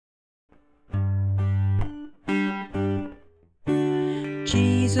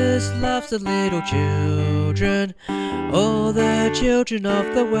Jesus loves the little children, all the children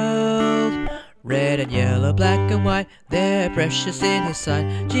of the world. Red and yellow, black and white, they're precious in His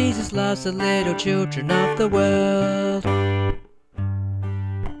sight. Jesus loves the little children of the world.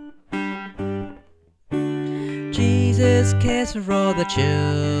 Jesus cares for all the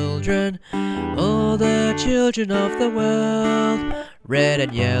children, all the children of the world. Red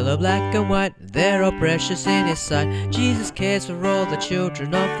and yellow, black and white, they're all precious in His sight. Jesus cares for all the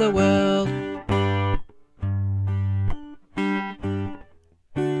children of the world.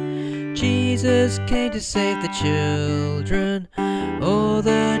 Jesus came to save the children, all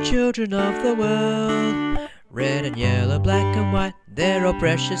the children of the world. Red and yellow, black and white, they're all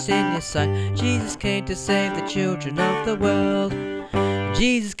precious in His sight. Jesus came to save the children of the world.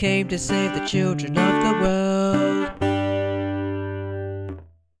 Jesus came to save the children of the world.